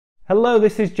Hello,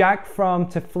 this is Jack from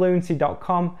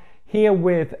tofluency.com, here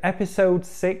with episode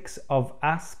 6 of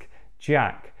Ask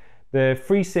Jack, the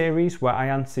free series where I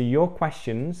answer your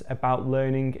questions about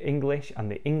learning English and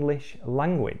the English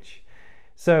language.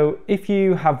 So if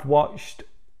you have watched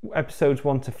episodes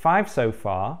 1 to 5 so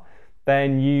far,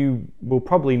 then you will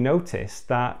probably notice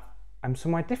that I'm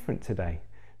somewhat different today.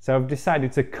 So I've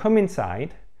decided to come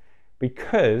inside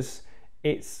because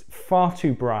it's far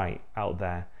too bright out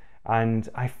there. And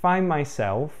I find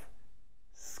myself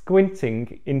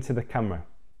squinting into the camera.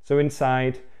 So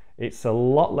inside it's a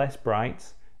lot less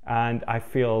bright and I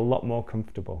feel a lot more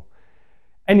comfortable.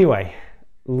 Anyway,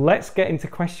 let's get into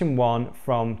question 1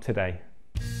 from today.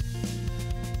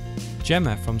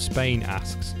 Gemma from Spain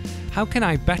asks, how can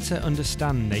I better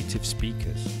understand native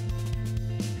speakers?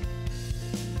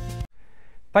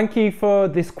 Thank you for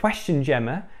this question,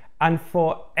 Gemma, and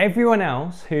for everyone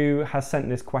else who has sent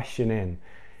this question in.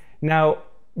 Now,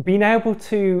 being able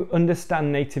to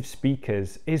understand native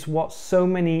speakers is what so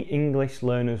many English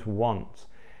learners want.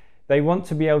 They want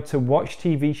to be able to watch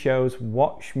TV shows,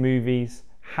 watch movies,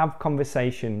 have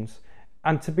conversations,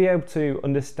 and to be able to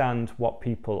understand what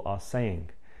people are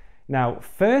saying. Now,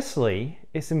 firstly,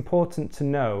 it's important to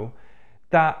know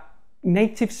that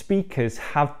native speakers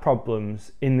have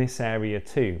problems in this area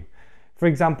too. For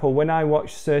example, when I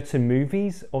watch certain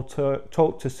movies or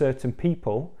talk to certain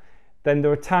people, then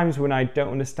there are times when I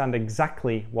don't understand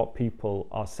exactly what people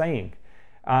are saying.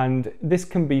 And this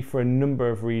can be for a number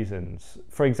of reasons.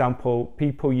 For example,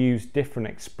 people use different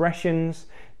expressions,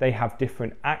 they have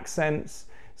different accents,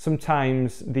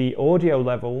 sometimes the audio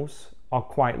levels are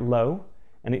quite low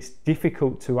and it's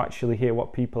difficult to actually hear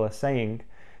what people are saying.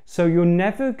 So you're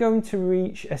never going to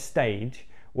reach a stage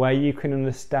where you can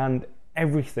understand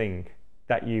everything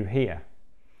that you hear.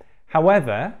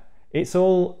 However, it's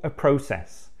all a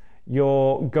process.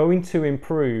 You're going to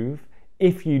improve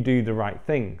if you do the right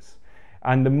things.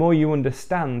 And the more you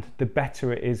understand, the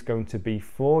better it is going to be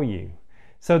for you.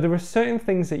 So there are certain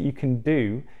things that you can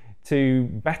do to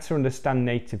better understand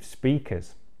native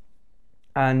speakers.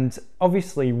 And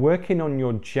obviously working on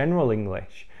your general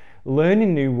English,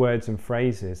 learning new words and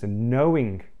phrases and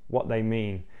knowing what they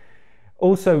mean.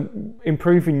 Also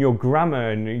improving your grammar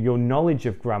and your knowledge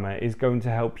of grammar is going to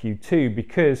help you too,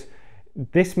 because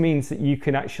this means that you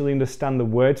can actually understand the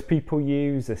words people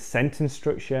use, the sentence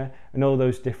structure, and all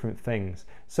those different things.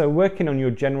 So working on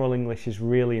your general English is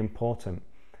really important.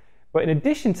 But in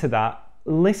addition to that,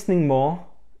 listening more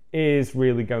is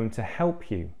really going to help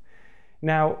you.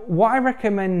 Now, what I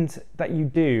recommend that you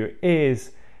do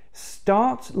is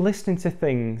start listening to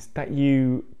things that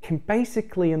you can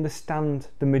basically understand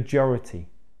the majority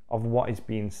of what is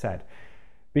being said,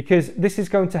 because this is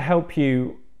going to help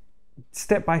you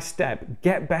step by step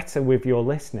get better with your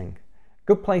listening.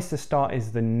 Good place to start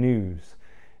is the news.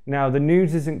 Now, the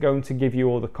news isn't going to give you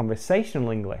all the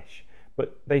conversational English,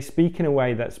 but they speak in a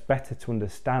way that's better to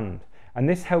understand, and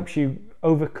this helps you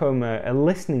overcome a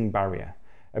listening barrier,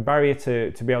 a barrier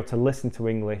to be able to listen to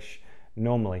English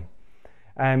normally.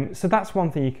 So that's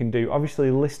one thing you can do. Obviously,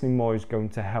 listening more is going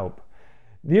to help.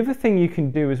 The other thing you can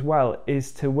do as well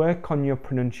is to work on your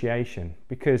pronunciation,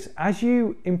 because as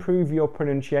you improve your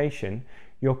pronunciation,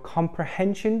 your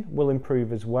comprehension will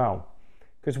improve as well.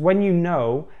 Because when you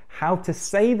know how to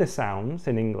say the sounds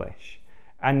in English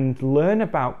and learn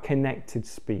about connected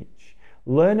speech,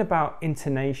 learn about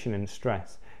intonation and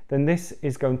stress, then this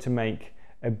is going to make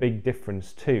a big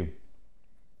difference too.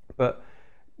 But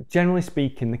generally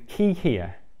speaking, the key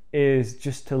here is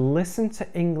just to listen to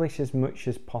English as much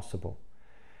as possible.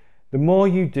 The more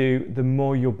you do, the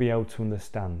more you'll be able to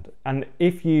understand. And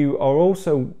if you are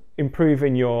also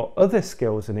improving your other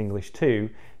skills in English too,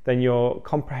 then your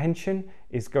comprehension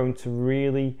is going to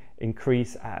really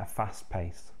increase at a fast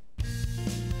pace.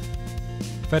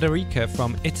 Federica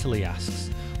from Italy asks,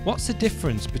 what's the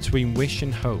difference between wish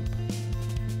and hope?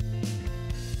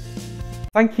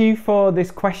 Thank you for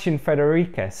this question,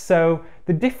 Federica. So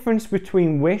the difference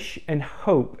between wish and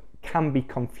hope can be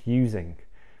confusing.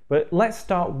 But let's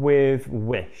start with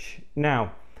wish.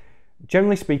 Now,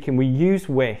 generally speaking, we use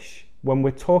wish when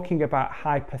we're talking about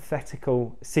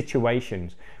hypothetical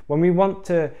situations, when we want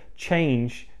to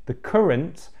change the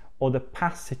current or the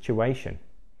past situation.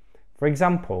 For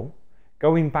example,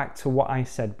 going back to what I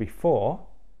said before,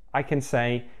 I can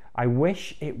say, I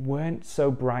wish it weren't so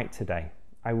bright today.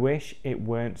 I wish it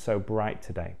weren't so bright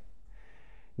today.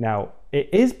 Now, it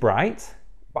is bright,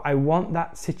 but I want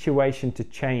that situation to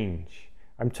change.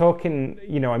 I'm talking,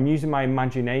 I'm using my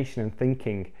imagination and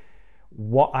thinking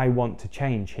what I want to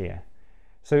change here.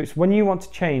 So it's when you want to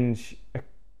change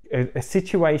a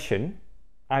situation,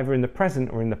 either in the present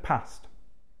or in the past.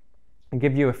 I'll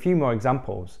give you a few more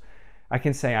examples. I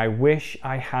can say, I wish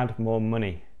I had more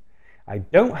money. I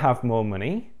don't have more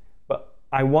money, but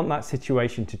I want that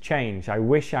situation to change. I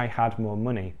wish I had more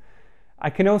money. I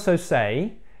can also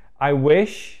say, I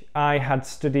wish I had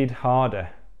studied harder.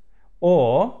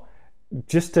 Or,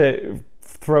 just to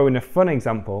throw in a fun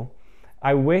example,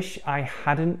 I wish I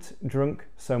hadn't drunk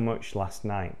so much last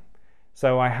night.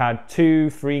 So I had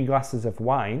 2-3 glasses of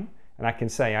wine, and I can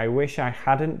say, I wish I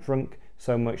hadn't drunk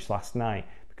so much last night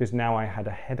because now I have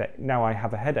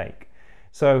a headache.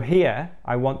 So here,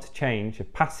 I want to change a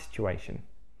past situation.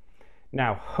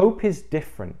 Now, hope is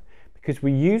different because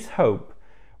we use hope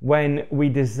when we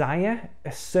desire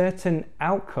a certain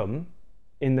outcome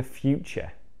in the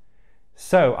future.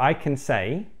 So I can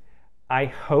say, I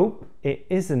hope it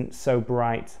isn't so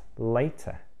bright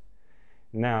later.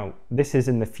 Now, this is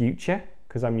in the future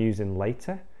because I'm using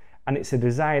later, and it's a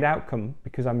desired outcome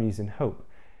because I'm using hope.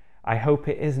 I hope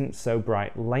it isn't so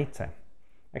bright later.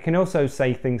 I can also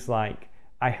say things like,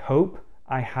 I hope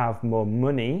I have more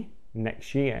money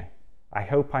next year. I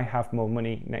hope I have more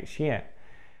money next year.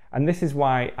 And this is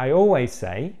why I always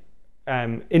say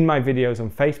in my videos on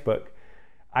Facebook,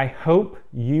 I hope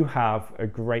you have a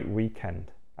great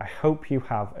weekend. I hope you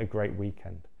have a great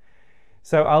weekend.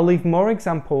 So I'll leave more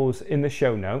examples in the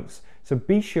show notes, so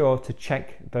be sure to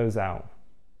check those out.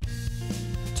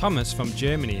 Thomas from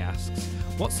Germany asks,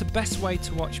 what's the best way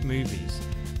to watch movies?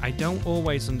 I don't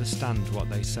always understand what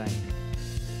they say.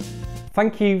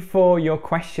 Thank you for your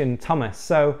question, Thomas.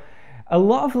 So a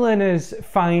lot of learners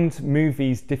find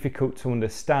movies difficult to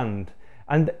understand,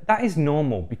 and that is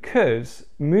normal because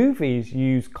movies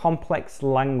use complex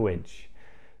language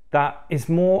that is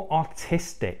more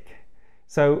artistic.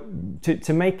 So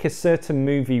to make a certain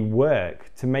movie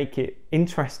work, to make it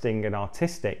interesting and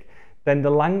artistic, then the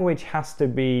language has to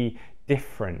be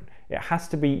different. It has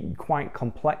to be quite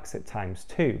complex at times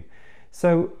too.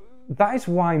 So that is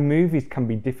why movies can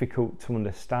be difficult to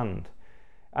understand.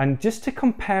 And just to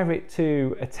compare it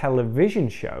to a television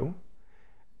show,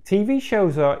 TV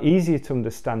shows are easier to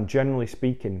understand, generally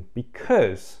speaking,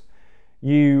 because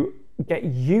you get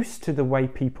used to the way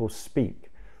people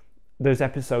speak. There's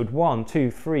episode 1,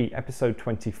 2, 3, episode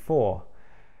 24.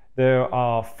 There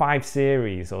are 5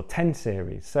 series or 10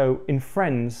 series. So in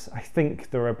Friends, I think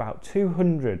there are about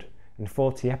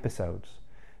 240 episodes.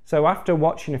 So after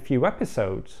watching a few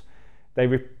episodes,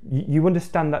 you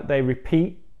understand that they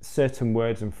repeat certain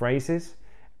words and phrases,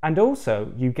 and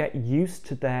also you get used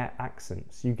to their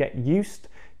accents. You get used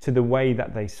to the way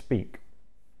that they speak.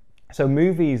 So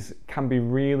movies can be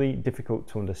really difficult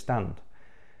to understand.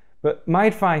 But my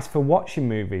advice for watching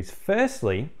movies,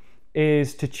 firstly,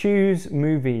 is to choose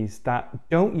movies that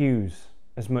don't use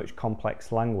as much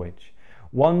complex language.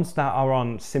 Ones that are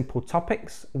on simple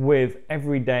topics with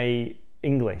everyday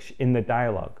English in the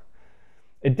dialogue.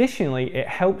 Additionally, it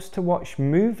helps to watch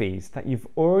movies that you've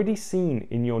already seen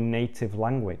in your native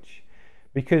language.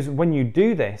 Because when you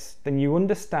do this, then you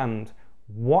understand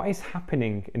what is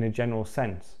happening in a general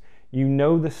sense. You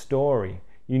know the story,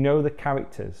 you know the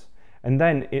characters, and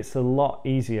then it's a lot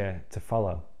easier to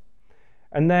follow.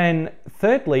 And then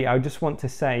thirdly, I just want to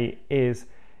say is,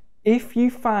 if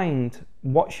you find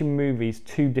watching movies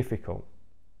too difficult,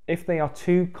 if they are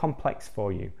too complex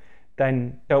for you,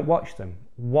 then don't watch them.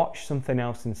 Watch something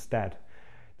else instead.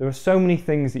 There are so many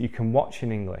things that you can watch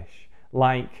in English,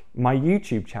 like my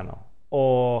YouTube channel,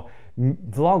 or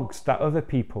vlogs that other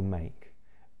people make,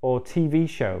 or TV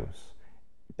shows,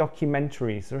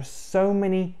 documentaries. There are so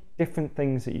many different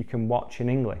things that you can watch in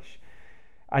English.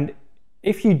 And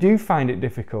if you do find it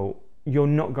difficult, you're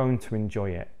not going to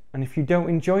enjoy it. And if you don't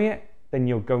enjoy it, then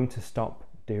you're going to stop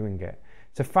doing it.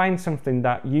 So find something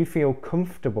that you feel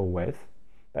comfortable with,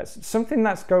 that's something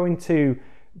that's going to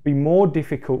be more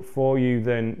difficult for you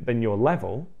than your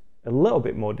level, a little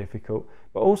bit more difficult,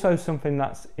 but also something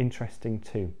that's interesting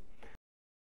too.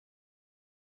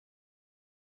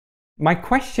 My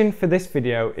question for this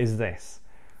video is this: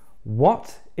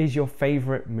 what is your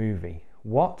favorite movie?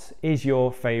 What is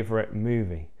your favorite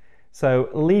movie? So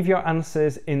leave your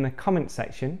answers in the comment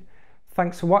section.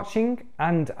 Thanks for watching,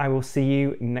 and I will see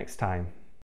you next time.